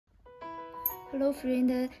Hello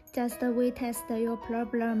friend, just we test your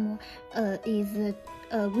problem is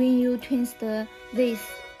when you twist this,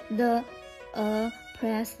 the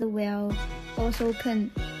press will also can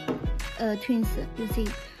twist. You see.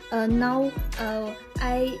 Now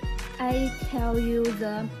I tell you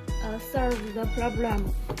the solve the problem.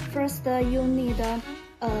 First you need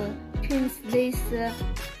twist this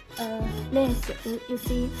length. You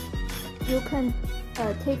see, you can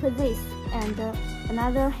take this and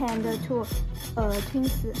another hand to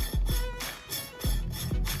twist.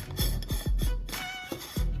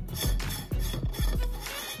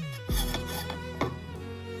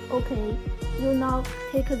 Okay, you now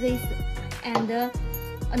take this, and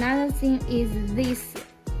another thing is this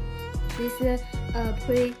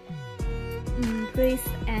press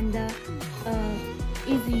and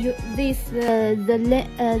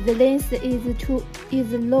the length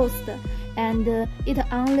is lost, and it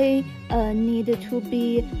only need to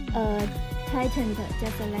be tightened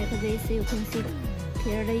just like this. You can see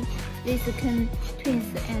clearly this can twist,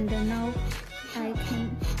 and now I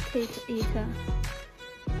can take it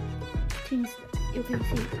twist. You can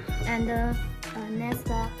see, and next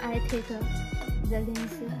I take the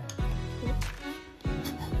length.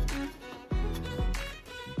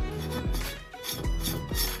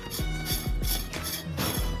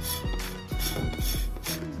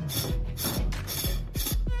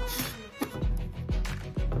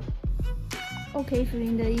 Okay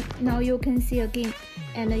friend, now you can see again,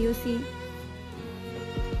 and you see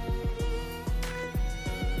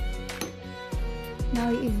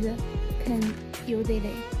now is can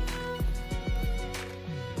easily.